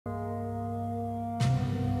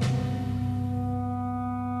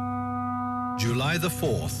July the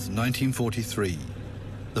 4th, 1943,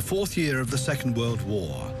 the fourth year of the Second World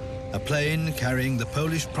War, a plane carrying the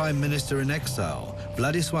Polish Prime Minister in exile,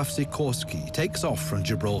 Władysław Sikorski, takes off from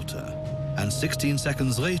Gibraltar and 16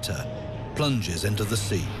 seconds later plunges into the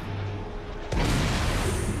sea.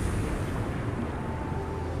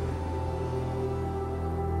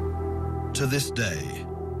 To this day,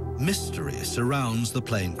 mystery surrounds the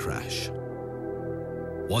plane crash.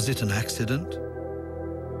 Was it an accident?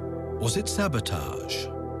 Was it sabotage?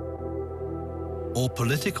 Or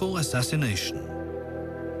political assassination?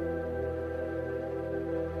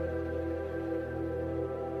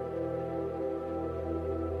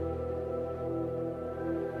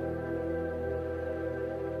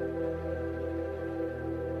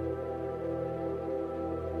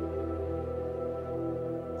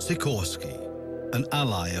 Sikorski, an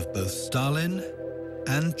ally of both Stalin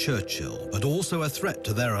and Churchill, but also a threat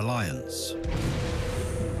to their alliance.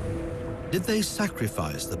 Did they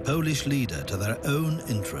sacrifice the Polish leader to their own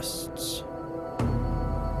interests?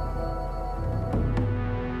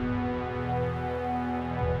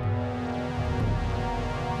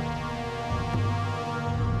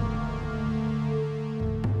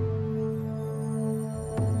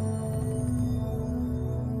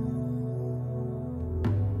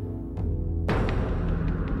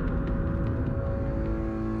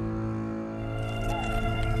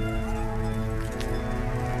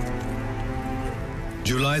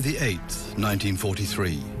 July the 8th,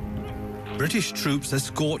 1943. British troops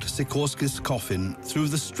escort Sikorski's coffin through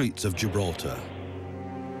the streets of Gibraltar.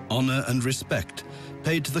 Honor and respect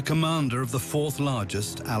paid to the commander of the fourth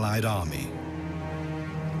largest Allied army.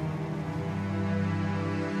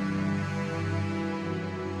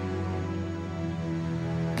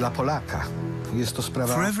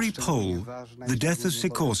 For every Pole, the death of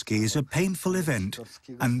Sikorski is a painful event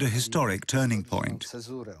and a historic turning point.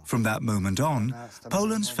 From that moment on,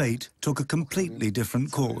 Poland's fate took a completely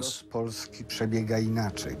different course.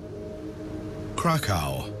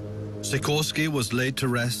 Krakow. Sikorski was laid to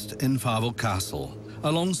rest in Wawel Castle,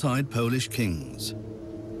 alongside Polish kings.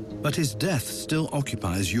 But his death still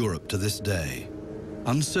occupies Europe to this day.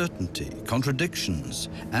 Uncertainty, contradictions,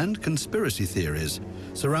 and conspiracy theories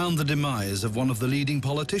surround the demise of one of the leading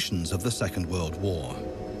politicians of the Second World War.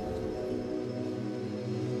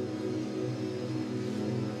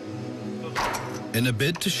 In a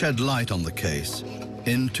bid to shed light on the case,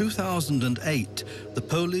 in 2008, the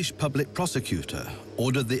Polish public prosecutor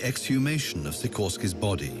ordered the exhumation of Sikorski's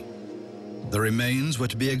body. The remains were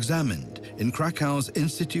to be examined in Krakow's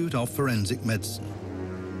Institute of Forensic Medicine.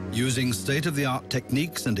 Using state-of-the-art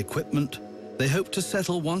techniques and equipment, they hope to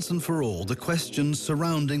settle once and for all the questions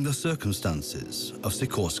surrounding the circumstances of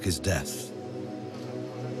Sikorski's death.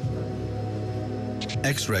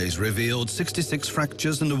 X-rays revealed 66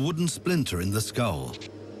 fractures and a wooden splinter in the skull.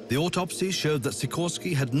 The autopsy showed that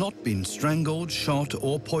Sikorski had not been strangled, shot,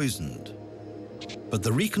 or poisoned. But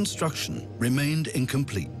the reconstruction remained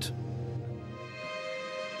incomplete.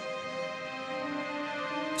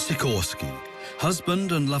 Sikorski,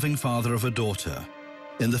 husband and loving father of a daughter.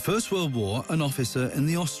 In the First World War, an officer in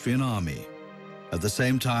the Austrian army. At the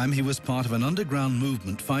same time, he was part of an underground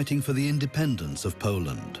movement fighting for the independence of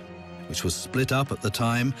Poland, which was split up at the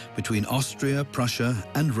time between Austria, Prussia,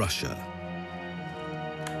 and Russia.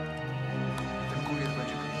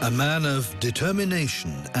 A man of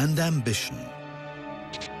determination and ambition.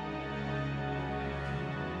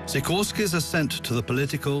 Sikorski's ascent to the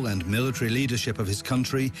political and military leadership of his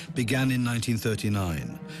country began in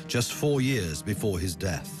 1939, just 4 years before his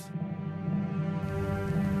death.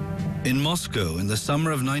 In Moscow, in the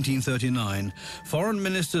summer of 1939, Foreign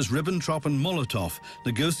Ministers Ribbentrop and Molotov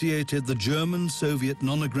negotiated the German-Soviet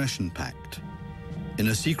Non-Aggression Pact. In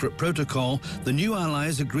a secret protocol, the new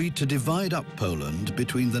Allies agreed to divide up Poland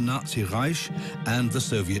between the Nazi Reich and the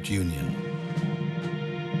Soviet Union.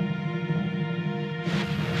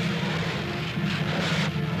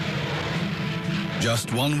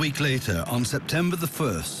 Just 1 week later, on September the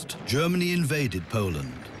 1st, Germany invaded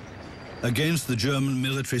Poland. Against the German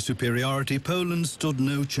military superiority, Poland stood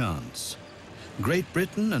no chance. Great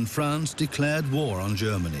Britain and France declared war on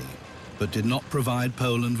Germany, but did not provide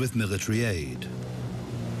Poland with military aid.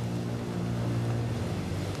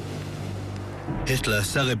 Hitler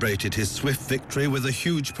celebrated his swift victory with a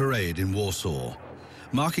huge parade in Warsaw,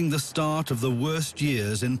 marking the start of the worst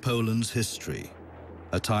years in Poland's history,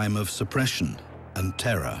 a time of suppression and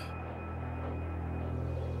terror.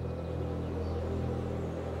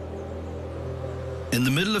 In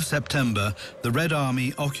the middle of September, the Red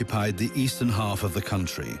Army occupied the eastern half of the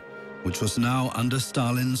country, which was now under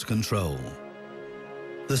Stalin's control.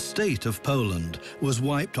 The state of Poland was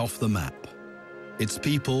wiped off the map. Its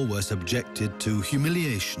people were subjected to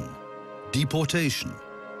humiliation, deportation,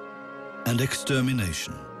 and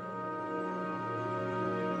extermination.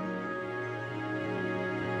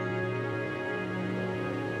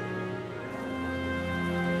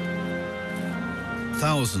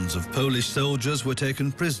 Thousands of Polish soldiers were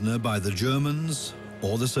taken prisoner by the Germans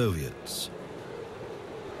or the Soviets.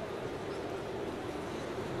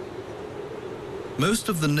 Most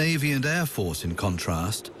of the Navy and Air Force, in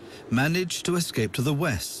contrast, managed to escape to the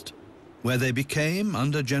west, where they became,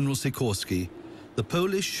 under General Sikorski, the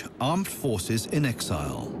Polish armed forces in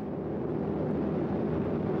exile.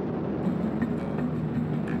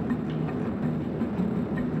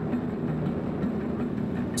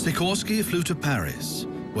 Sikorski flew to Paris,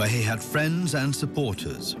 where he had friends and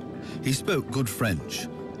supporters. He spoke good French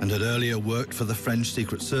and had earlier worked for the French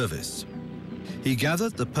Secret Service. He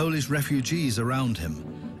gathered the Polish refugees around him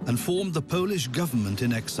and formed the Polish government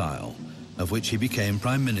in exile, of which he became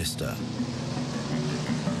Prime Minister.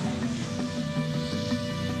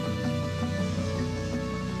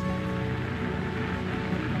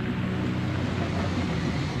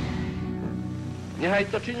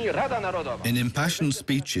 In impassioned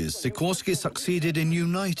speeches, Sikorski succeeded in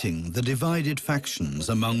uniting the divided factions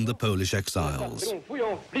among the Polish exiles.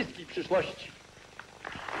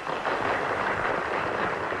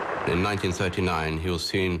 In 1939, he was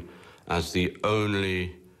seen as the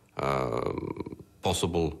only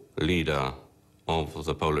possible leader of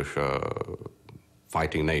the Polish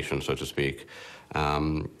fighting nation, so to speak.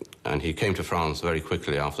 And he came to France very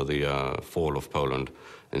quickly after the fall of Poland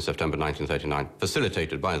in September 1939,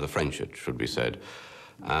 facilitated by the French, it should be said.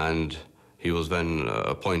 And he was then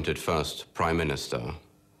appointed first Prime Minister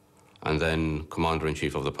and then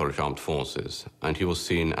Commander-in-Chief of the Polish Armed Forces. And he was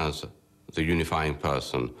seen as the unifying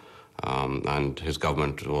person, and his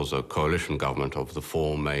government was a coalition government of the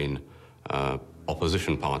four main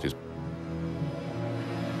opposition parties.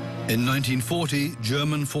 In 1940,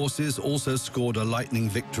 German forces also scored a lightning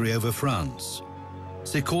victory over France.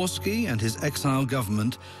 Sikorski and his exile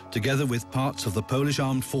government, together with parts of the Polish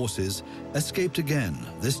armed forces, escaped again,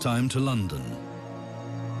 this time to London.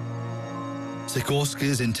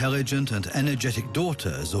 Sikorski's intelligent and energetic daughter,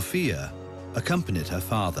 Zofia, accompanied her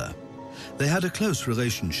father. They had a close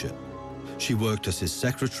relationship. She worked as his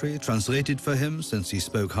secretary, translated for him since he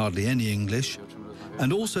spoke hardly any English,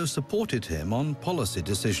 and also supported him on policy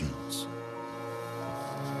decisions.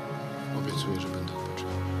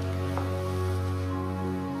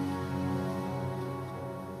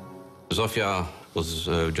 Zofia was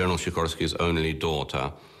General Sikorski's only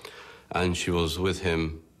daughter, and she was with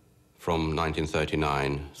him from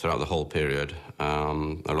 1939 throughout the whole period,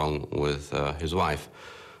 along with his wife.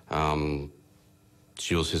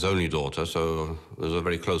 She was his only daughter, so there was a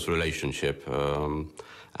very close relationship.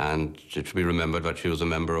 And it should be remembered that she was a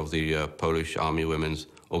member of the Polish Army Women's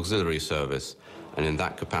Auxiliary Service. And in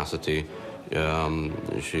that capacity,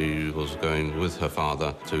 she was going with her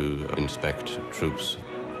father to inspect troops.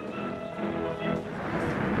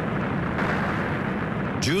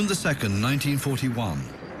 June the 2nd, 1941.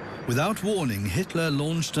 Without warning, Hitler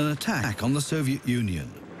launched an attack on the Soviet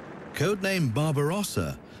Union. Codenamed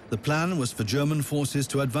Barbarossa, the plan was for German forces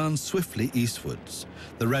to advance swiftly eastwards.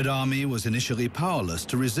 The Red Army was initially powerless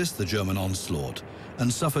to resist the German onslaught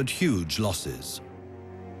and suffered huge losses.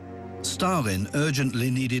 Stalin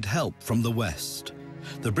urgently needed help from the West.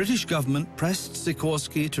 The British government pressed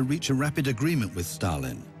Sikorski to reach a rapid agreement with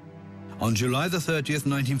Stalin. On July the 30th,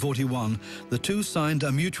 1941, the two signed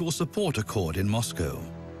a mutual support accord in Moscow.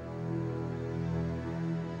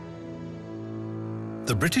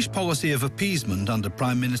 The British policy of appeasement under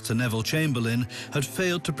Prime Minister Neville Chamberlain had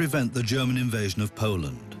failed to prevent the German invasion of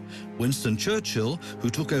Poland. Winston Churchill,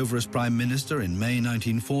 who took over as Prime Minister in May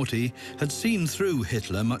 1940, had seen through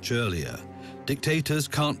Hitler much earlier. Dictators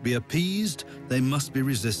can't be appeased, they must be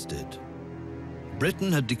resisted.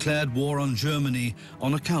 Britain had declared war on Germany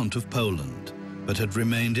on account of Poland, but had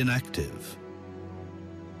remained inactive.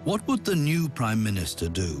 What would the new Prime Minister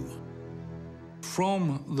do?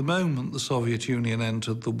 From the moment the Soviet Union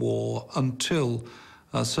entered the war until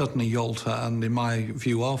certainly Yalta, and in my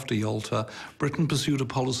view after Yalta, Britain pursued a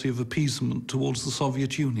policy of appeasement towards the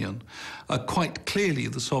Soviet Union. Quite clearly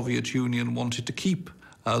the Soviet Union wanted to keep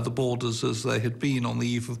the borders as they had been on the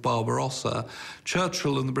eve of Barbarossa.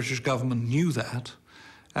 Churchill and the British government knew that,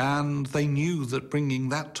 and they knew that bringing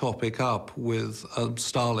that topic up with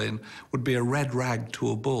Stalin would be a red rag to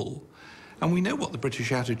a bull. And we know what the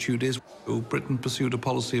British attitude is. Britain pursued a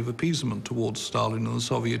policy of appeasement towards Stalin and the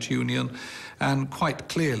Soviet Union, and quite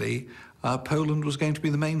clearly, Poland was going to be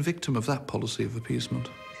the main victim of that policy of appeasement.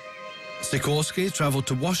 Sikorsky traveled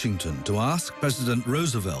to Washington to ask President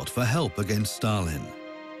Roosevelt for help against Stalin.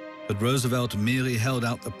 But Roosevelt merely held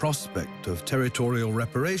out the prospect of territorial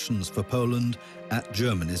reparations for Poland at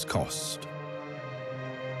Germany's cost.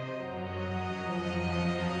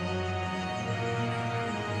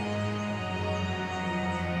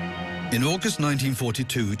 In August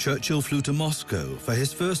 1942, Churchill flew to Moscow for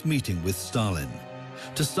his first meeting with Stalin.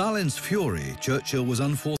 To Stalin's fury, Churchill was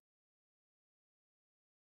unfortunate.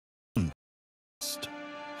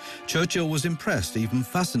 Churchill was impressed, even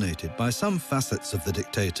fascinated, by some facets of the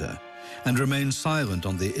dictator, and remained silent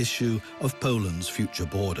on the issue of Poland's future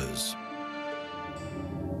borders.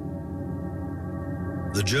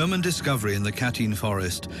 The German discovery in the Katyn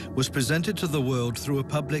forest was presented to the world through a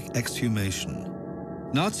public exhumation.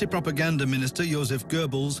 Nazi propaganda minister Joseph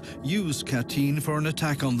Goebbels used Katyn for an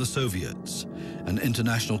attack on the Soviets. An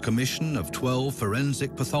international commission of 12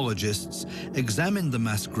 forensic pathologists examined the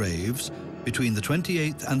mass graves between the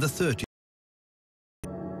 28th and the 30th.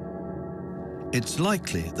 It's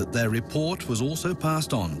likely that their report was also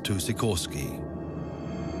passed on to Sikorsky.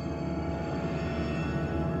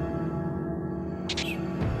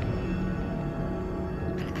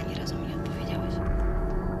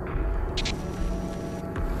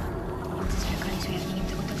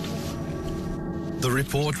 The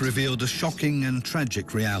report revealed a shocking and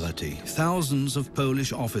tragic reality. Thousands of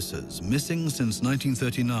Polish officers, missing since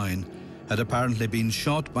 1939, had apparently been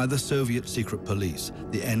shot by the Soviet secret police,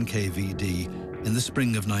 the NKVD, in the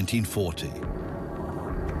spring of 1940.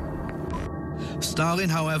 Stalin,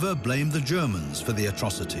 however, blamed the Germans for the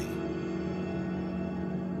atrocity.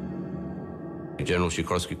 General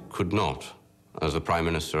Sikorsky could not, as the Prime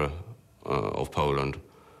Minister of Poland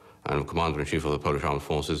and Commander-in-Chief of the Polish Armed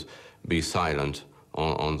Forces, be silent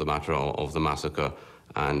on the matter of the massacre.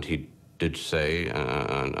 And he did say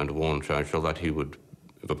and warned Churchill that he would,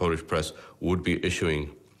 the Polish press would be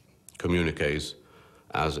issuing communiques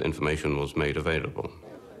as information was made available.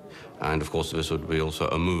 And of course this would be also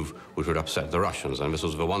a move which would upset the Russians. And this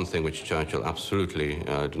was the one thing which Churchill absolutely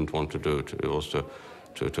didn't want to do. It was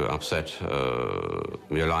to upset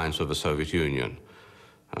the alliance with the Soviet Union.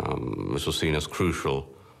 This was seen as crucial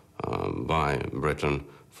by Britain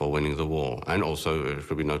for winning the war, and also, it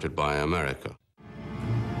should be noted, by America.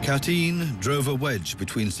 Katyn drove a wedge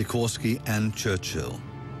between Sikorsky and Churchill.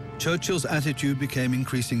 Churchill's attitude became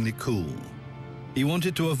increasingly cool. He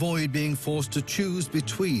wanted to avoid being forced to choose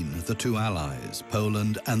between the two allies,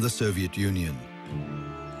 Poland and the Soviet Union.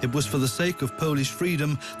 It was for the sake of Polish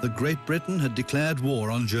freedom that Great Britain had declared war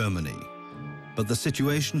on Germany. But the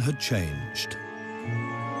situation had changed.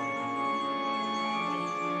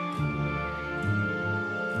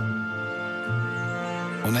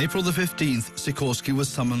 On April the 15th, Sikorsky was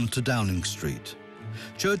summoned to Downing Street.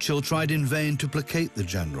 Churchill tried in vain to placate the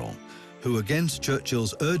general, who, against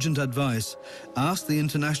Churchill's urgent advice, asked the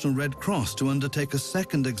International Red Cross to undertake a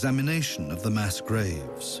second examination of the mass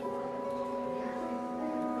graves.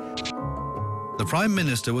 The Prime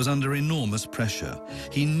Minister was under enormous pressure.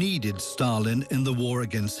 He needed Stalin in the war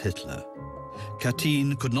against Hitler.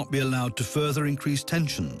 Katyn could not be allowed to further increase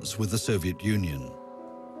tensions with the Soviet Union.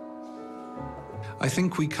 I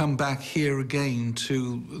think we come back here again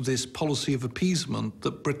to this policy of appeasement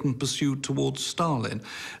that Britain pursued towards Stalin.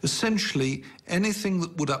 Essentially, anything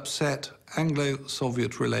that would upset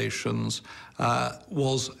Anglo-Soviet relations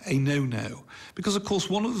was a no-no. Because, of course,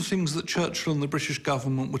 one of the things that Churchill and the British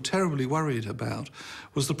government were terribly worried about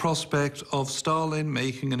was the prospect of Stalin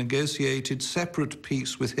making a negotiated separate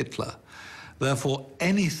peace with Hitler. Therefore,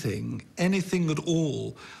 anything at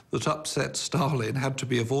all that upset Stalin had to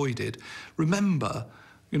be avoided. Remember,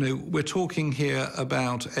 you know, we're talking here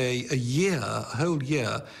about a whole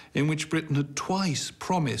year, in which Britain had twice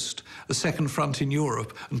promised a second front in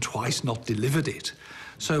Europe and twice not delivered it.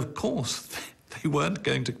 So, of course, they weren't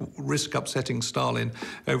going to risk upsetting Stalin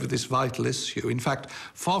over this vital issue. In fact,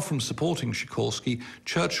 far from supporting Sikorsky,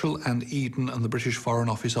 Churchill and Eden and the British Foreign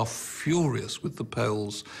Office are furious with the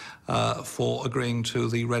Poles for agreeing to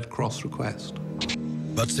the Red Cross request.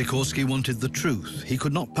 But Sikorsky wanted the truth. He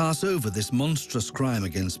could not pass over this monstrous crime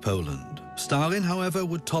against Poland. Stalin, however,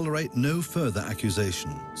 would tolerate no further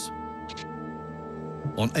accusations.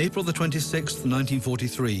 On April the 26th,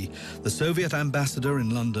 1943, the Soviet ambassador in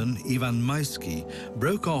London, Ivan Maisky,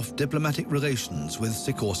 broke off diplomatic relations with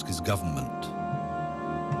Sikorsky's government.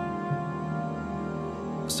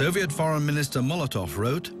 Soviet Foreign Minister Molotov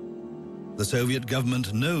wrote, "The Soviet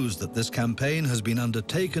government knows that this campaign has been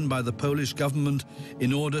undertaken by the Polish government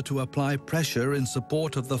in order to apply pressure in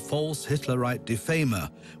support of the false Hitlerite defamer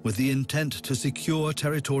with the intent to secure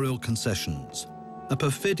territorial concessions. A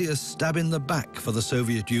perfidious stab in the back for the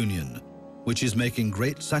Soviet Union. which is making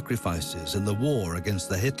great sacrifices in the war against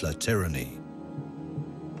the Hitler tyranny.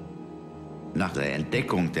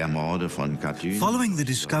 Following the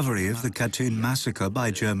discovery of the Katyn massacre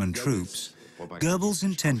by German troops, Goebbels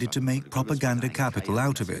intended to make propaganda capital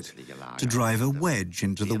out of it, to drive a wedge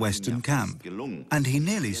into the Western camp, and he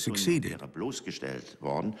nearly succeeded.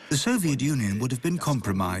 The Soviet Union would have been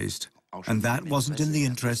compromised, and that wasn't in the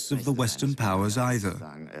interests of the Western powers either.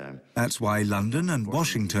 That's why London and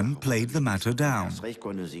Washington played the matter down.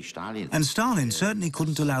 And Stalin certainly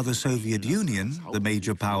couldn't allow the Soviet Union, the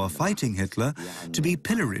major power fighting Hitler, to be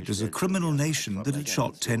pilloried as a criminal nation that had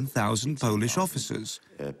shot 10,000 Polish officers.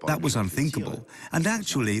 That was unthinkable, and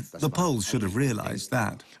actually, the Poles should have realized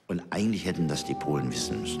that.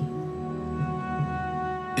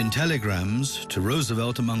 In telegrams to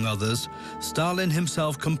Roosevelt, among others, Stalin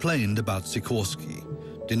himself complained about Sikorsky,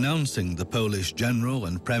 denouncing the Polish general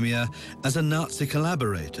and premier as a Nazi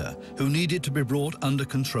collaborator who needed to be brought under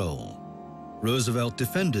control. Roosevelt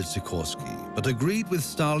defended Sikorsky, but agreed with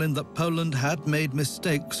Stalin that Poland had made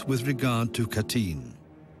mistakes with regard to Katyn.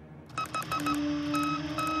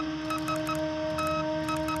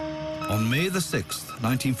 On May the 6th,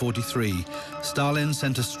 1943, Stalin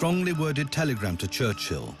sent a strongly worded telegram to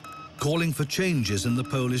Churchill, calling for changes in the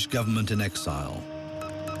Polish government in exile.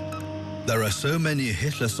 "There are so many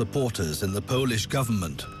Hitler supporters in the Polish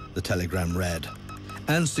government," the telegram read,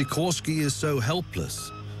 "and Sikorsky is so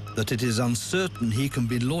helpless that it is uncertain he can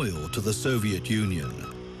be loyal to the Soviet Union,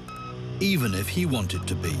 even if he wanted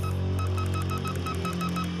to be."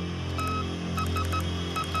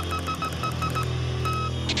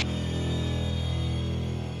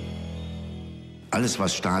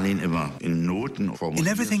 In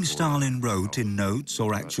everything Stalin wrote in notes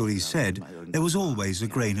or actually said, there was always a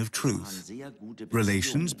grain of truth.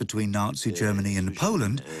 Relations between Nazi Germany and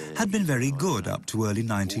Poland had been very good up to early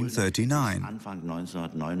 1939.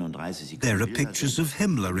 There are pictures of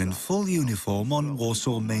Himmler in full uniform on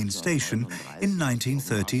Warsaw Main Station in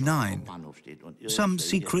 1939. Some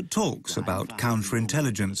secret talks about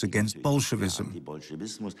counterintelligence against Bolshevism.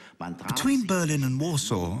 Between Berlin and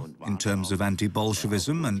Warsaw, in terms of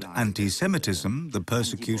anti-Bolshevism and anti-Semitism, the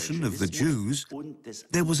persecution of the Jews,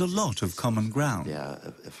 there was a lot of common ground.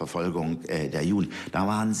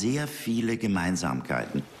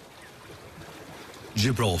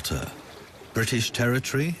 Gibraltar, British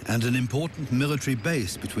territory and an important military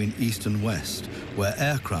base between East and West, where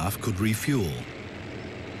aircraft could refuel.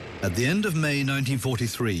 At the end of May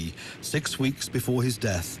 1943, 6 weeks before his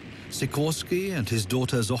death, Sikorsky and his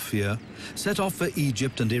daughter Zofia set off for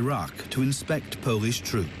Egypt and Iraq to inspect Polish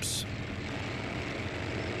troops.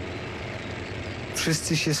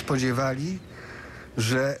 Wszyscy się spodziewali,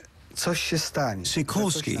 że coś się stanie.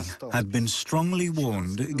 Sikorsky had been strongly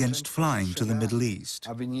warned against flying to the Middle East.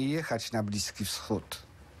 Aby nie jechać na Bliski Wschód.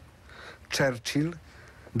 Churchill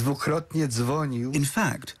dwukrotnie dzwonił. In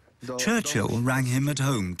fact, Churchill rang him at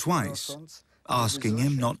home twice, asking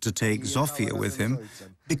him not to take Zofia with him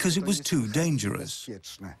because it was too dangerous.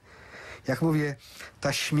 Jak mówię,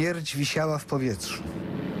 ta śmierć wisiała w powietrzu.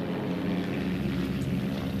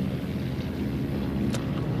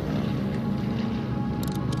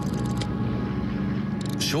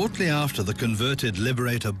 Shortly after the converted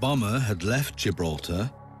Liberator bomber had left Gibraltar,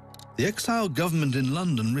 the exile government in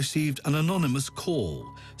London received an anonymous call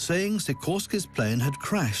saying Sikorsky's plane had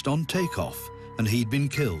crashed on takeoff and he'd been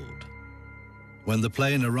killed. When the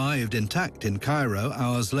plane arrived intact in Cairo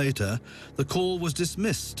hours later, the call was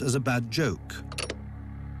dismissed as a bad joke.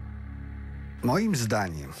 Moim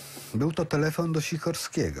zdaniem był to telefon do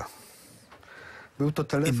Sikorskiego.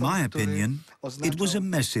 In my opinion, it was a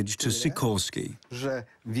message to Sikorsky.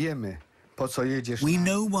 We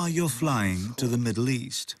know why you're flying to the Middle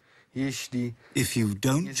East. If you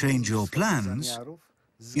don't change your plans,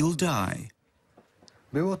 you'll die.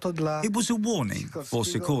 It was a warning for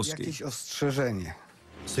Sikorsky.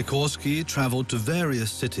 Sikorsky traveled to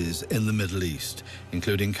various cities in the Middle East,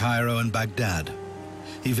 including Cairo and Baghdad.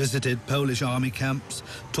 He visited Polish army camps,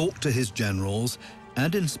 talked to his generals,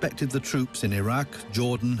 and inspected the troops in Iraq,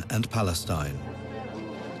 Jordan, and Palestine.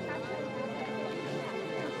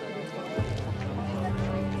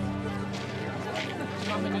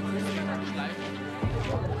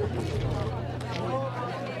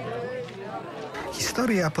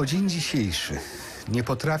 Historia po dzień dzisiejszy nie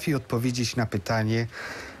potrafi odpowiedzieć na pytanie,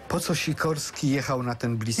 po co Sikorski jechał na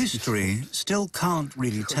ten Bliski Wschód. History still can't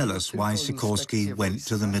really tell us why Sikorsky went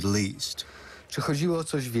to the Middle East. Czy chodziło o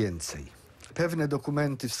coś więcej? Pewne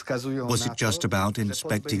dokumenty wskazują Was it just about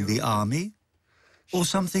inspecting the army or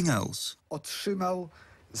something else? Otrzymał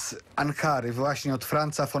z Ankary, właśnie od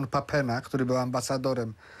Franza von Papena, który był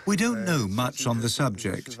ambasadorem. We don't know much on the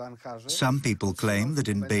subject. Some people claim that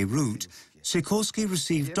in Beirut, Sikorski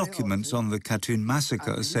received documents on the Katyn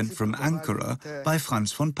massacre sent from Ankara by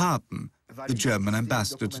Franz von Papen, the German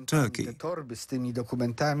ambassador to Turkey.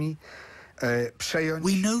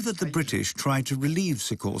 We know that the British tried to relieve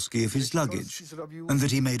Sikorski of his luggage and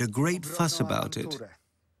that he made a great fuss about it.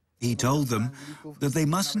 He told them that they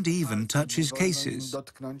mustn't even touch his cases.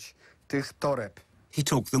 He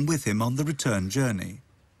took them with him on the return journey.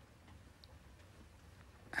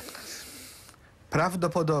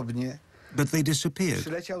 But they disappeared.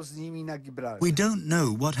 We don't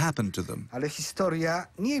know what happened to them. Ale historia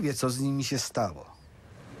nie wie, co z nimi się stało.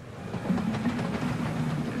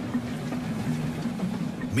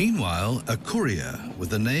 Meanwhile, a courier with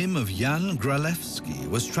the name of Jan Gralewski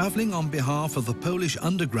was traveling on behalf of the Polish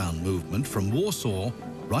underground movement from Warsaw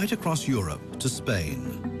right across Europe to Spain.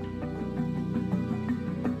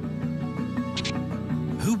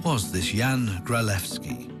 Who was this Jan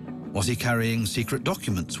Gralewski? Was he carrying secret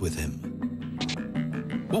documents with him?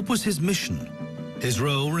 What was his mission? His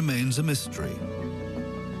role remains a mystery.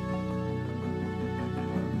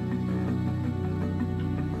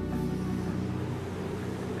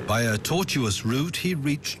 By a tortuous route, he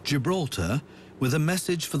reached Gibraltar with a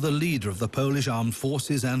message for the leader of the Polish armed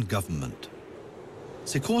forces and government.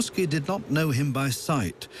 Sikorski did not know him by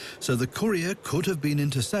sight, so the courier could have been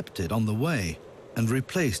intercepted on the way and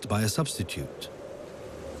replaced by a substitute.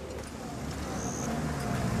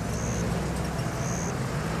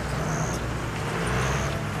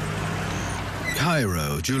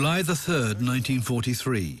 Cairo, July the 3rd,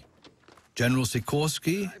 1943. General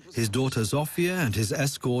Sikorski, his daughter Zofia and his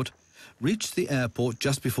escort reached the airport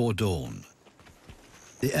just before dawn.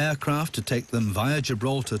 The aircraft to take them via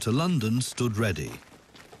Gibraltar to London stood ready.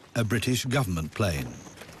 A British government plane.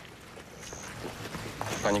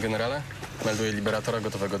 Panie generale, melduję Liberatora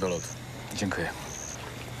gotowego do lotu. Dziękuję.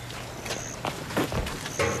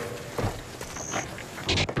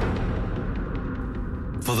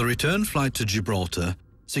 For the return flight to Gibraltar,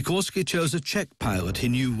 Sikorski chose a Czech pilot he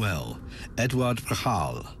knew well, Edward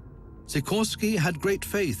Betrayal. Sikorski had great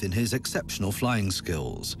faith in his exceptional flying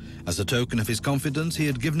skills. As a token of his confidence, he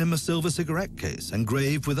had given him a silver cigarette case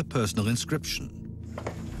engraved with a personal inscription.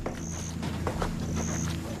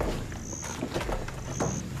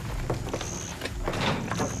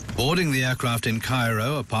 Boarding the aircraft in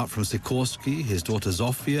Cairo, apart from Sikorski, his daughter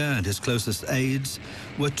Zofia and his closest aides,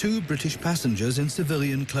 were 2 British passengers in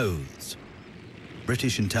civilian clothes.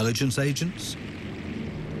 British intelligence agents?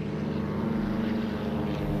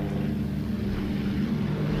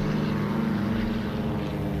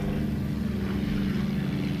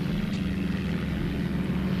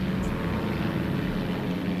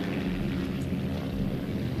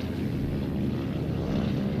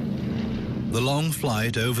 The long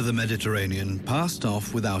flight over the Mediterranean passed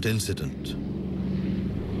off without incident.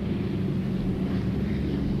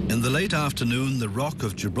 In the late afternoon, the Rock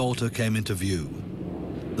of Gibraltar came into view.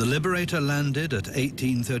 The Liberator landed at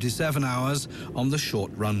 18:37 hours on the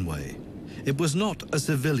short runway. It was not a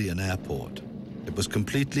civilian airport. It was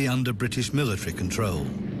completely under British military control.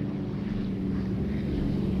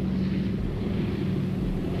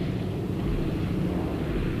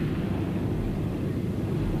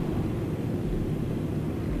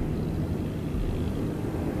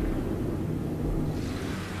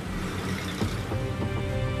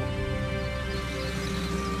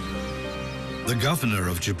 The governor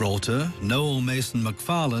of Gibraltar, Noel Mason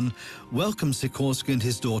McFarlane, welcomed Sikorski and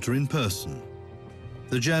his daughter in person.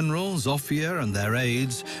 The general, Zofia, and their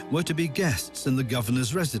aides were to be guests in the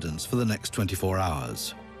governor's residence for the next 24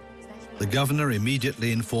 hours. The governor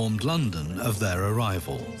immediately informed London of their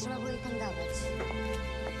arrival.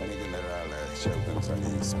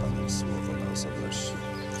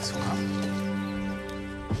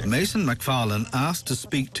 Mason McFarlane asked to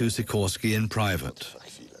speak to Sikorski in private.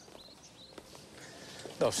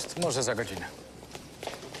 Dość, może za godzinę.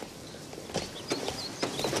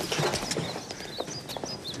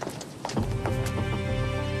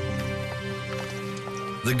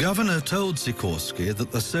 The governor told Sikorski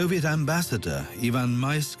that the Soviet ambassador, Ivan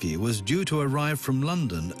Maisky, was due to arrive from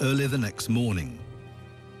London early the next morning.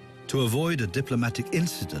 To avoid a diplomatic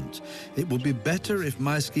incident, it would be better if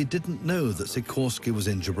Maisky didn't know that Sikorski was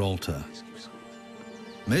in Gibraltar.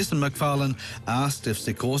 Mason McFarlane asked if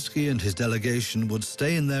Sikorski and his delegation would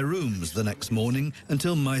stay in their rooms the next morning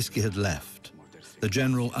until Maisky had left. The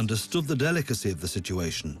general understood the delicacy of the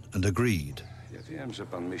situation and agreed.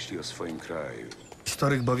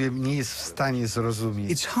 Historyk bowiem nie jest w stanie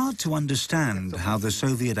zrozumieć. It's hard to understand how the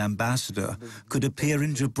Soviet ambassador could appear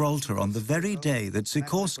in Gibraltar on the very day that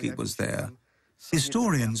Sikorski was there.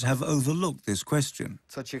 Historians have overlooked this question.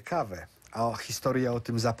 Co ciekawe, a historia o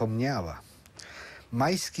tym zapomniała.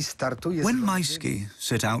 Majski startuje When Maisky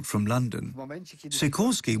set out from London,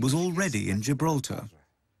 Sikorski was already in Gibraltar.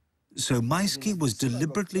 So Maisky was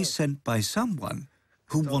deliberately sent by someone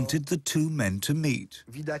who wanted the two men to meet.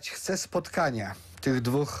 Widać chce spotkania tych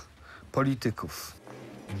dwóch polityków.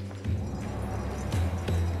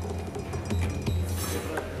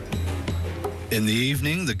 In the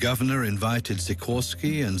evening, the governor invited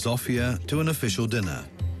Sikorski and Zofia to an official dinner.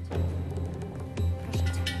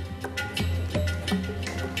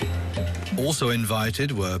 Also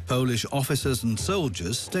invited were Polish officers and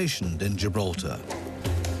soldiers stationed in Gibraltar.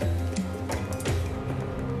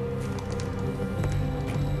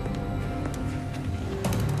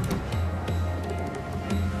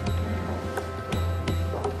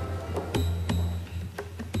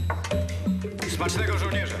 Smacznego,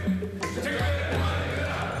 żołnierze!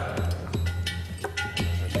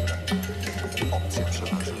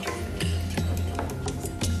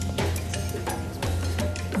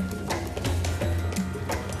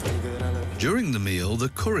 During the meal, the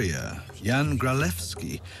courier, Jan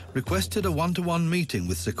Gralewski, requested a one-to-one meeting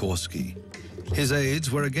with Sikorski. His aides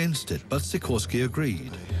were against it, but Sikorski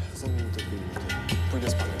agreed.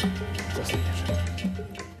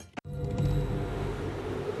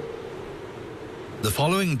 The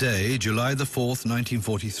following day, July the 4th,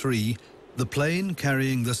 1943, the plane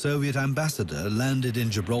carrying the Soviet ambassador landed in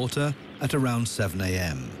Gibraltar at around 7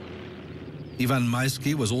 a.m. Ivan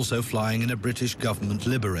Maisky was also flying in a British government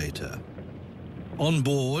Liberator. On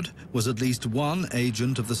board was at least one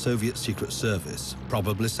agent of the Soviet Secret Service,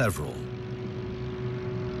 probably several.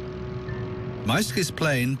 Maisky's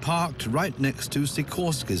plane parked right next to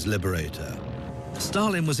Sikorski's Liberator.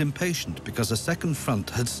 Stalin was impatient because a second front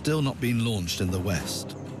had still not been launched in the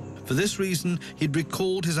West. For this reason, he'd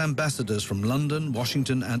recalled his ambassadors from London,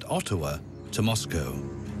 Washington, and Ottawa to Moscow.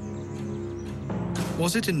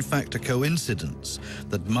 Was it in fact a coincidence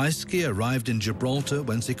that Maisky arrived in Gibraltar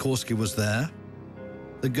when Sikorski was there?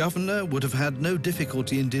 The governor would have had no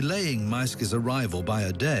difficulty in delaying Maisky's arrival by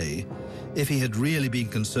a day if he had really been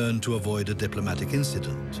concerned to avoid a diplomatic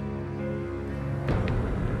incident.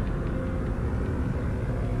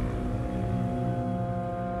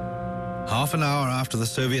 Half an hour after the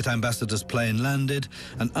Soviet ambassador's plane landed,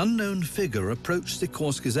 an unknown figure approached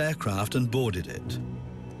Sikorski's aircraft and boarded it.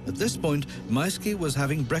 At this point, Maisky was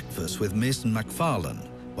having breakfast with Mason McFarlane,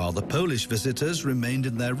 while the Polish visitors remained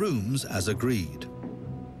in their rooms as agreed.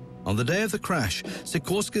 On the day of the crash,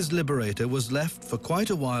 Sikorski's Liberator was left for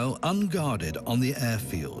quite a while unguarded on the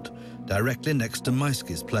airfield, directly next to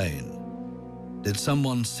Maisky's plane. Did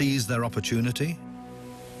someone seize their opportunity?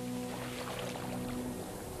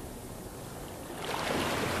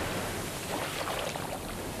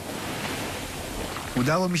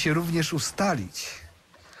 Udało mi się również ustalić,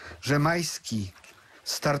 że Maisky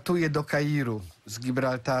startuje do Kairu z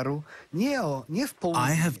Gibraltaru nie w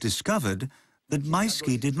południe. I have discovered that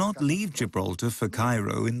Maisky did not leave Gibraltar for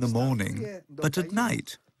Cairo in the morning, but at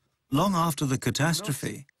night, long after the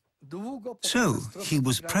catastrophe. So he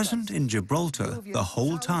was present in Gibraltar the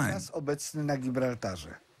whole time.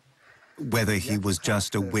 Whether he was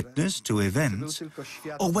just a witness to events,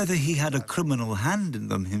 or whether he had a criminal hand in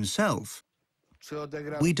them himself,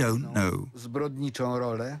 we don't know.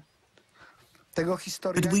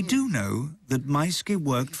 But we do know that Maisky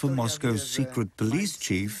worked for Moscow's secret police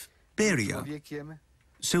chief, Beria,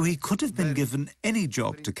 so he could have been given any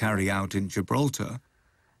job to carry out in Gibraltar,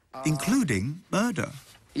 including murder.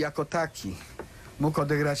 Jako taki mógł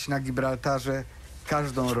odegrać na Gibraltarze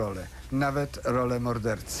każdą rolę, nawet rolę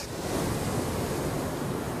mordercy.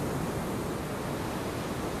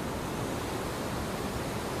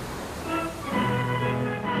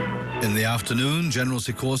 In the afternoon, General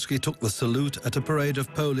Sikorski took the salute at a parade of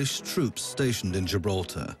Polish troops stationed in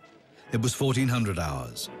Gibraltar. It was 1400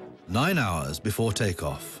 hours, 9 hours before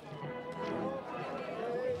takeoff.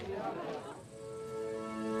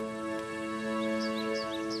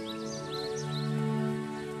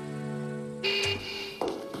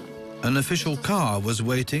 An official car was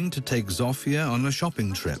waiting to take Zofia on a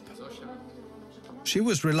shopping trip. She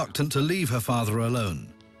was reluctant to leave her father alone,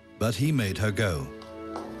 but he made her go.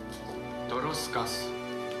 To rozkaz.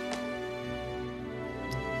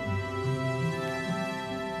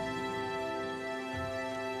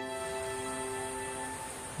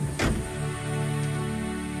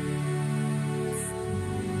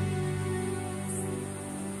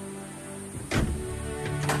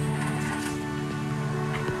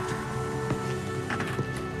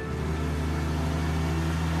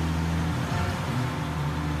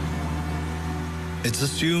 It's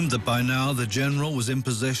assumed that by now the general was in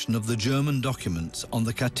possession of the German documents on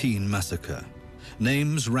the Katyn massacre.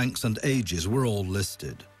 Names, ranks and ages were all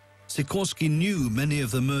listed. Sikorski knew many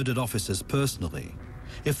of the murdered officers personally.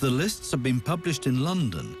 If the lists had been published in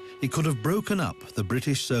London, he could have broken up the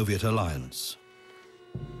British-Soviet alliance.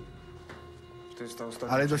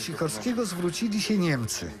 Ale do Sikorskiego zwrócili się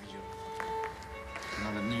Niemcy.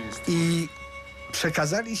 I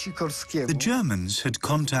przekazali Sikorskiemu. The Germans had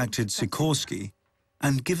contacted Sikorski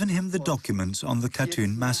and given him the documents on the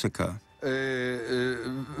Katyn massacre.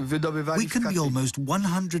 We can be almost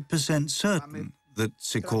 100% certain that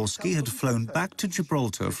Sikorski had flown back to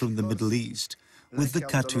Gibraltar from the Middle East with the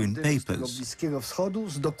Katyn papers. Bliskiego Wschodu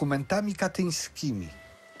z dokumentami katyńskimi.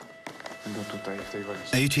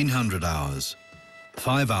 1800 hours.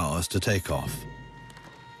 5 hours to take off.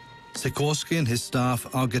 Sikorski and his staff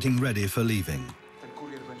are getting ready for leaving.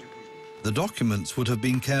 The documents would have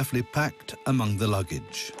been carefully packed among the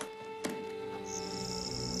luggage.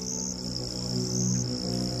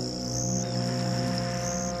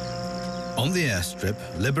 On the airstrip,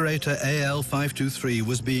 Liberator AL-523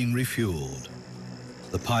 was being refueled.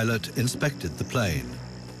 The pilot inspected the plane.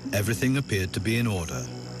 Everything appeared to be in order.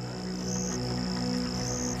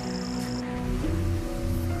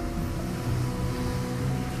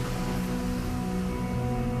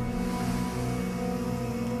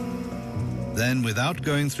 Then, without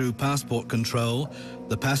going through passport control,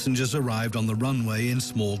 the passengers arrived on the runway in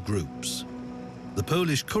small groups. The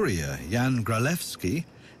Polish courier, Jan Gralewski,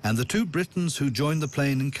 and the 2 Britons who joined the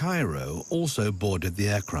plane in Cairo also boarded the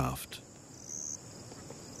aircraft.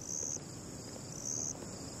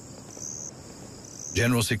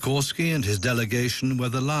 General Sikorski and his delegation were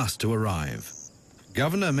the last to arrive.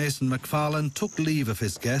 Governor Mason McFarlane took leave of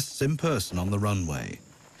his guests in person on the runway.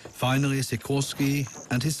 Finally, Sikorski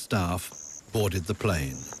and his staff boarded the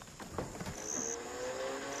plane.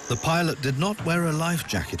 The pilot did not wear a life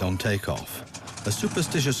jacket on takeoff, a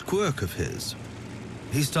superstitious quirk of his.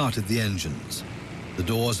 He started the engines. The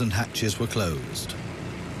doors and hatches were closed.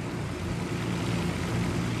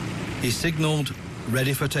 He signaled,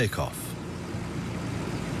 ready for takeoff.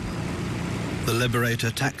 The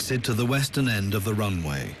Liberator taxied to the western end of the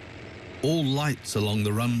runway. All lights along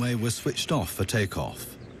the runway were switched off for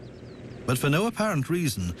takeoff. But for no apparent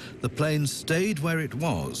reason, the plane stayed where it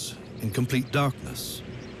was, in complete darkness.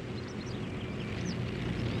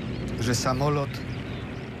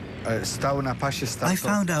 I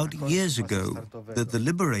found out years ago that the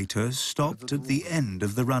Liberator stopped at the end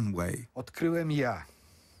of the runway.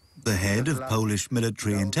 The head of Polish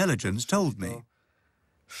military intelligence told me.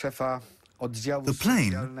 The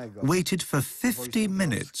plane waited for 50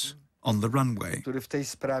 minutes on the runway.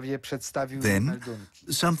 Then,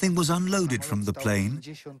 something was unloaded from the plane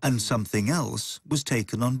and something else was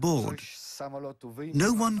taken on board.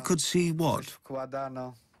 No one could see what,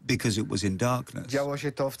 because it was in darkness.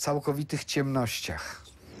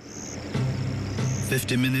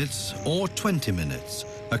 50 minutes or 20 minutes,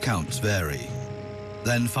 accounts vary.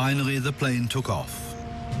 Then finally the plane took off.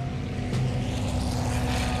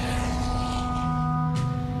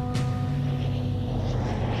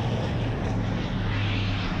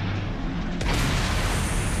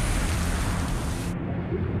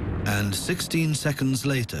 And 16 seconds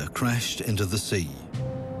later crashed into the sea.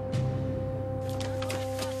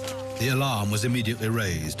 The alarm was immediately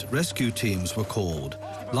raised. Rescue teams were called.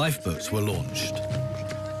 Lifeboats were launched.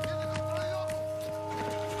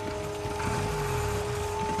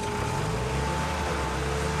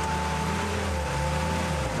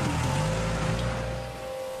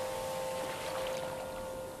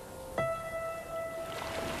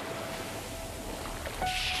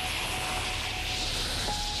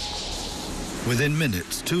 Within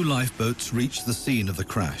minutes, 2 lifeboats reached the scene of the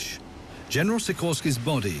crash. General Sikorski's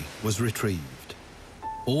body was retrieved.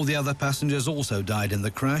 All the other passengers also died in the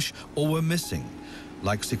crash or were missing,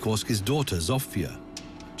 like Sikorski's daughter, Zofia.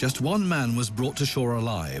 Just one man was brought to shore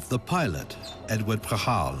alive, the pilot, Edward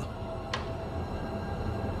Betrayal.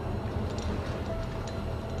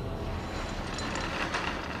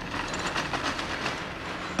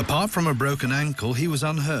 Apart from a broken ankle, he was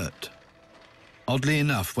unhurt. Oddly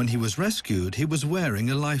enough, when he was rescued, he was wearing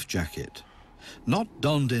a life jacket. Not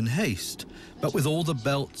donned in haste, but with all the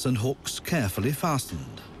belts and hooks carefully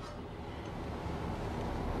fastened.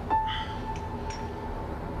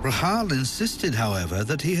 Betrayal insisted, however,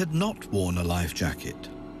 that he had not worn a life jacket.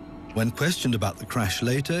 When questioned about the crash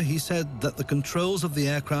later, he said that the controls of the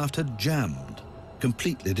aircraft had jammed,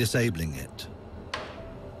 completely disabling it.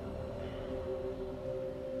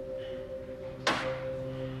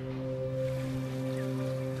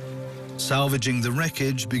 Salvaging the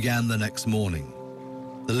wreckage began the next morning.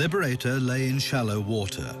 The Liberator lay in shallow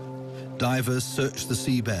water. Divers searched the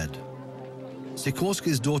seabed.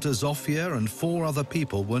 Sikorski's daughter Zofia and 4 other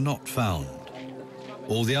people were not found.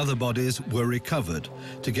 All the other bodies were recovered,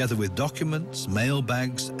 together with documents, mail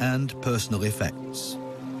bags, and personal effects.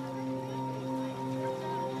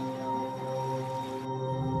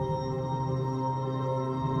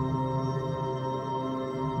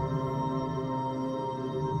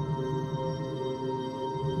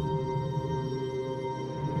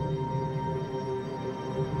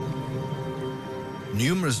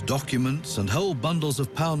 Numerous documents and whole bundles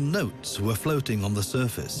of pound notes were floating on the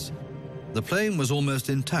surface. The plane was almost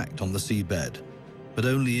intact on the seabed, but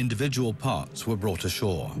only individual parts were brought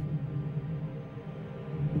ashore.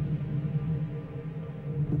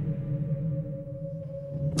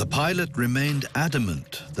 The pilot remained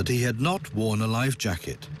adamant that he had not worn a life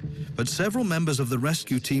jacket, but several members of the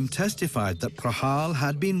rescue team testified that Prahal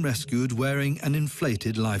had been rescued wearing an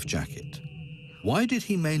inflated life jacket. Why did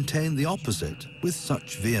he maintain the opposite with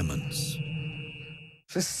such vehemence?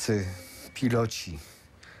 Wszyscy piloci,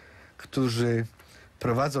 którzy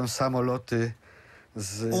prowadzą samoloty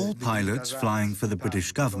z... All pilots flying for the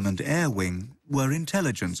British government air wing were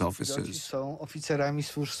intelligence officers. Są oficerami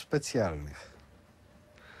służb specjalnych.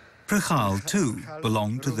 Prahal, too,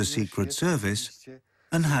 belonged to the Secret Service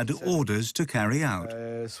and had orders to carry out.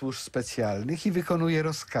 Służb specjalnych i wykonuje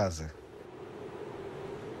rozkazy.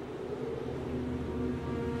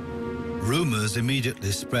 Rumors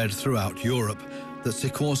immediately spread throughout Europe that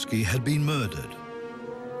Sikorski had been murdered.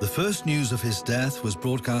 The first news of his death was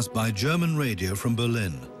broadcast by German radio from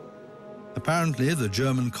Berlin. Apparently, the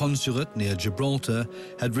German consulate near Gibraltar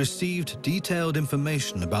had received detailed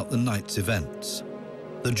information about the night's events.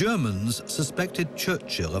 The Germans suspected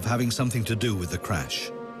Churchill of having something to do with the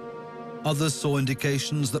crash. Others saw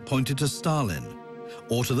indications that pointed to Stalin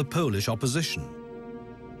or to the Polish opposition.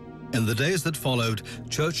 In the days that followed,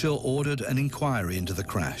 Churchill ordered an inquiry into the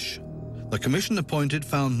crash. The commission appointed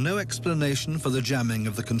found no explanation for the jamming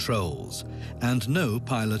of the controls and no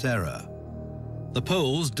pilot error. The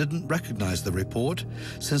Poles didn't recognize the report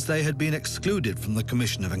since they had been excluded from the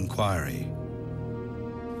commission of inquiry.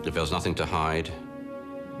 If there was nothing to hide,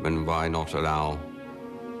 then why not allow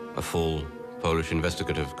a full Polish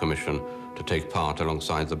investigative commission to take part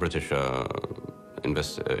alongside the British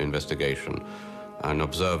investigation? An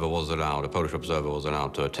observer was allowed, a Polish observer was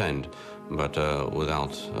allowed to attend, but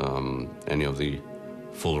without any of the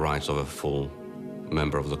full rights of a full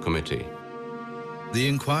member of the committee. The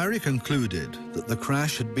inquiry concluded that the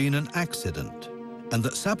crash had been an accident and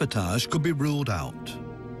that sabotage could be ruled out.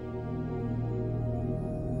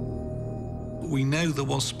 We know there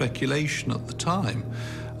was speculation at the time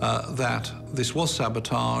that this was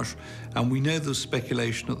sabotage, and we know there was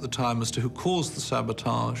speculation at the time as to who caused the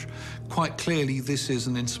sabotage. Quite clearly, this is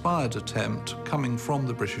an inspired attempt coming from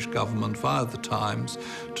the British government via the Times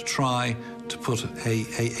to try to put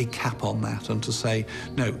a cap on that and to say,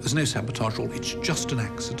 no, there's no sabotage at all, it's just an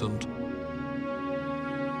accident.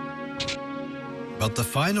 But the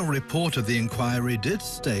final report of the inquiry did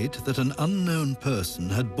state that an unknown person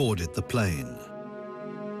had boarded the plane.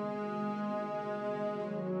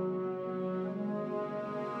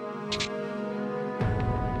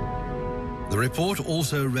 The report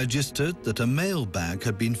also registered that a mail bag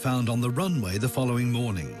had been found on the runway the following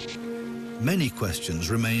morning. Many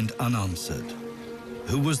questions remained unanswered.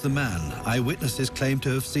 Who was the man eyewitnesses claimed to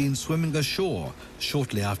have seen swimming ashore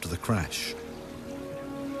shortly after the crash?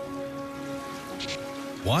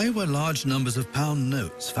 Why were large numbers of pound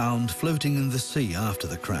notes found floating in the sea after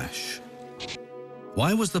the crash?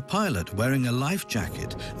 Why was the pilot wearing a life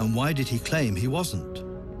jacket, and why did he claim he wasn't?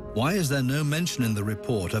 Why is there no mention in the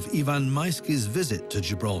report of Ivan Majski's visit to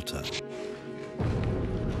Gibraltar?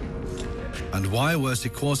 And why were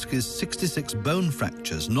Sikorski's 66 bone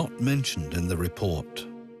fractures not mentioned in the report?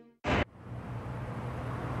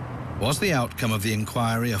 Was the outcome of the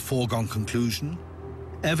inquiry a foregone conclusion?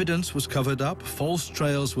 Evidence was covered up, false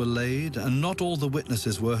trails were laid, and not all the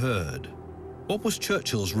witnesses were heard. What was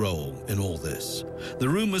Churchill's role in all this? The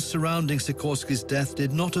rumors surrounding Sikorski's death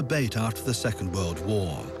did not abate after the Second World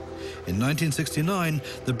War. In 1969,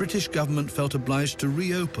 the British government felt obliged to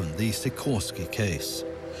reopen the Sikorski case.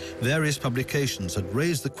 Various publications had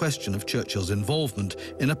raised the question of Churchill's involvement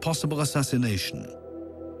in a possible assassination.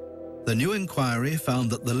 The new inquiry found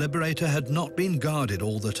that the Liberator had not been guarded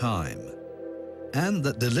all the time, and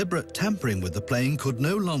that deliberate tampering with the plane could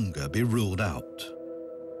no longer be ruled out.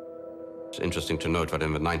 It's interesting to note that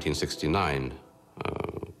in the 1969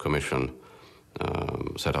 commission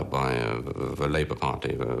set up by the Labour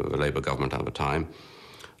Party, the Labour government at the time,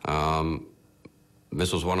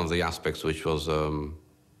 this was one of the aspects which was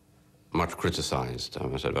much criticized.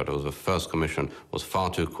 I said that the first commission was far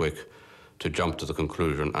too quick to jump to the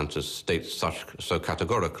conclusion and to state so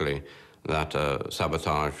categorically that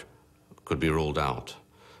sabotage could be ruled out.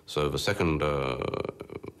 So the second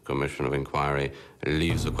commission of inquiry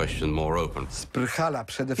leaves the question more open.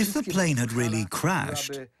 If the plane had really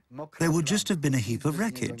crashed, there would just have been a heap of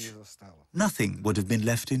wreckage. Nothing would have been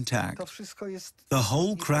left intact. The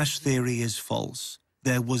whole crash theory is false.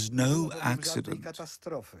 There was no accident.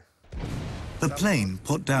 The plane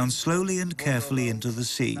put down slowly and carefully into the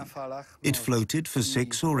sea. It floated for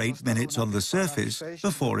 6 or 8 minutes on the surface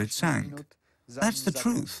before it sank. That's the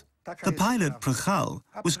truth. The pilot, Churchill,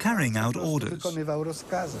 was carrying out orders.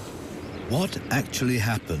 What actually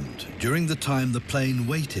happened during the time the plane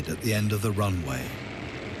waited at the end of the runway?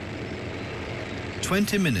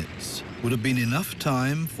 20 minutes would have been enough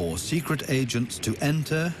time for secret agents to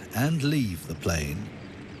enter and leave the plane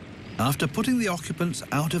after putting the occupants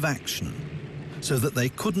out of action so that they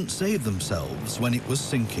couldn't save themselves when it was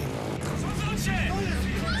sinking.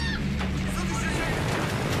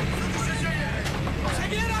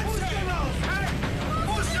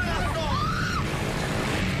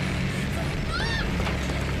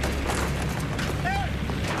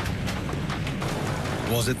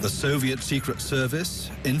 Was it the Soviet Secret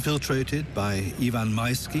Service, infiltrated by Ivan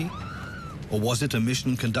Maisky? Or was it a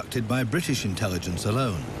mission conducted by British intelligence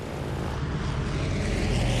alone?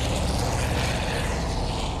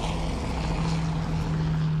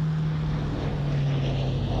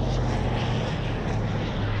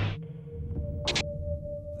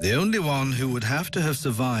 The only one who would have to have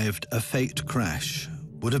survived a faked crash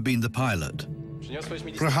would have been the pilot.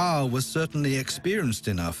 Churchill was certainly experienced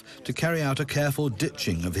enough to carry out a careful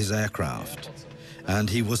ditching of his aircraft, and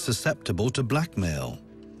he was susceptible to blackmail.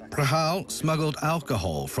 Churchill smuggled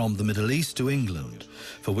alcohol from the Middle East to England,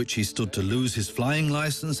 for which he stood to lose his flying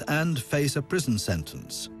license and face a prison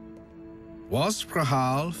sentence. Was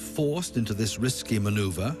Churchill forced into this risky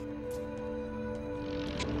maneuver?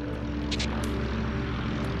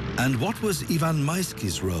 And what was Ivan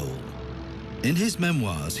Maisky's role? In his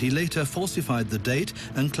memoirs, he later falsified the date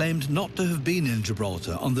and claimed not to have been in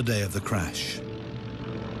Gibraltar on the day of the crash.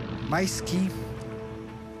 Maisky w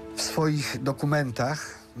swoich dokumentach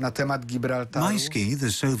na temat Gibraltaru Maisky,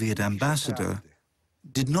 the Soviet ambassador,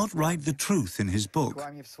 did not write the truth in his book.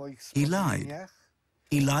 He lied.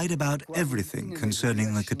 He lied about everything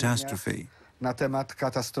concerning the catastrophe. Na temat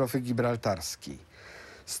katastrofy gibraltarskiej.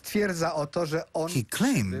 He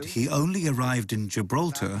claimed he only arrived in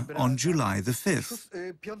Gibraltar on July the 5th,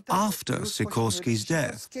 after Sikorski's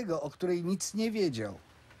death.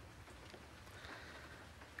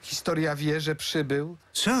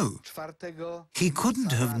 So, he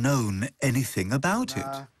couldn't have known anything about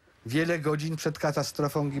it.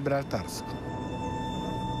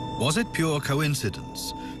 Was it pure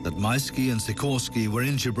coincidence that Maisky and Sikorsky were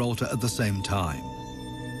in Gibraltar at the same time?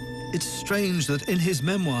 It's strange that in his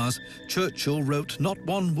memoirs, Churchill wrote not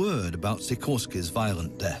one word about Sikorsky's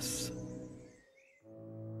violent death.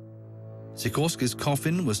 Sikorsky's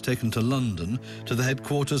coffin was taken to London, to the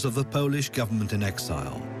headquarters of the Polish government in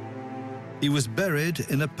exile. He was buried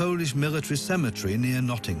in a Polish military cemetery near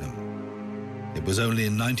Nottingham. It was only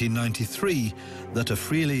in 1993 that a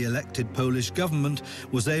freely elected Polish government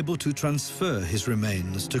was able to transfer his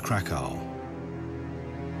remains to Krakow.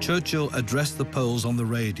 Churchill addressed the Poles on the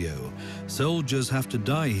radio. Soldiers have to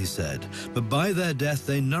die, he said, but by their death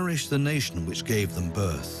they nourish the nation which gave them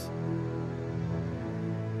birth.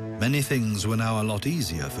 Many things were now a lot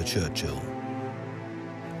easier for Churchill.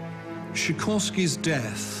 Sikorsky's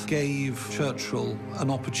death gave Churchill an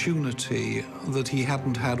opportunity that he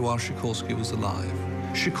hadn't had while Sikorsky was alive.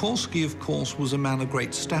 Sikorsky, of course, was a man of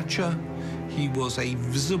great stature. He was a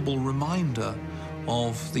visible reminder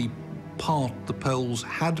of the part the Poles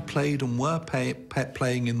had played and were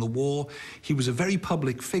playing in the war. He was a very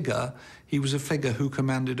public figure. He was a figure who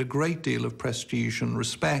commanded a great deal of prestige and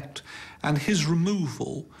respect, and his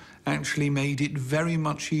removal actually made it very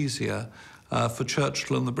much easier for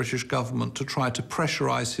Churchill and the British government to try to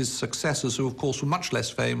pressurize his successors, who of course were much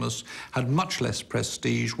less famous, had much less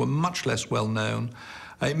prestige, were much less well known.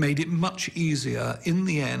 It made it much easier in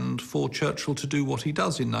the end for Churchill to do what he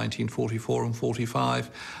does in 1944 and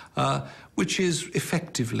 45, which is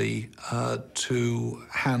effectively to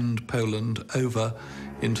hand Poland over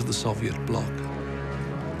into the Soviet bloc.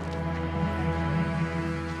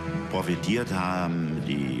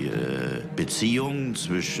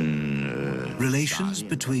 Relations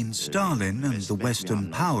between Stalin and the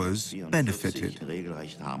Western powers benefited.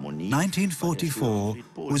 1944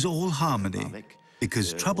 was all harmony,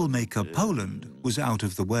 because troublemaker Poland was out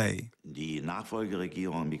of the way.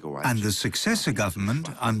 And the successor government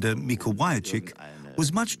under Mikołajczyk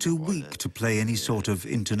was much too weak to play any sort of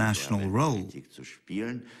international role.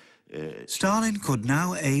 Stalin could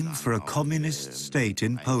now aim for a communist state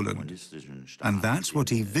in Poland, and that's what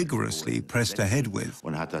he vigorously pressed ahead with.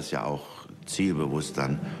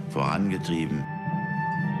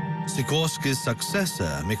 Sikorski's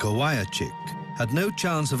successor, Mikołajczyk, had no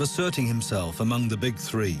chance of asserting himself among the big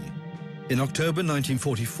three. In October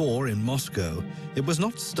 1944 in Moscow, it was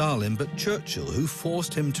not Stalin but Churchill who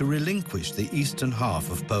forced him to relinquish the eastern half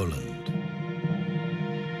of Poland.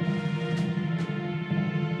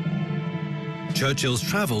 Churchill's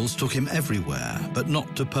travels took him everywhere, but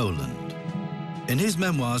not to Poland. In his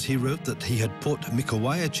memoirs, he wrote that he had put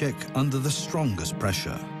Mikołajczyk under the strongest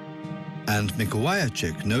pressure. And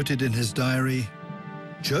Mikołajczyk noted in his diary,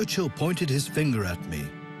 "Churchill pointed his finger at me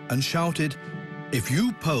and shouted, 'If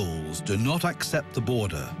you Poles do not accept the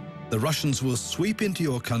border, the Russians will sweep into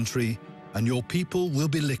your country and your people will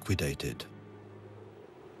be liquidated.'"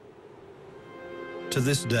 To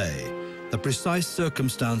this day, the precise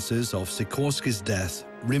circumstances of Sikorski's death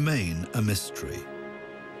remain a mystery.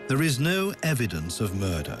 There is no evidence of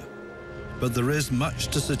murder, but there is much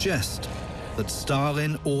to suggest that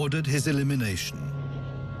Stalin ordered his elimination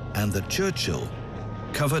and that Churchill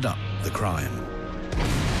covered up the crime.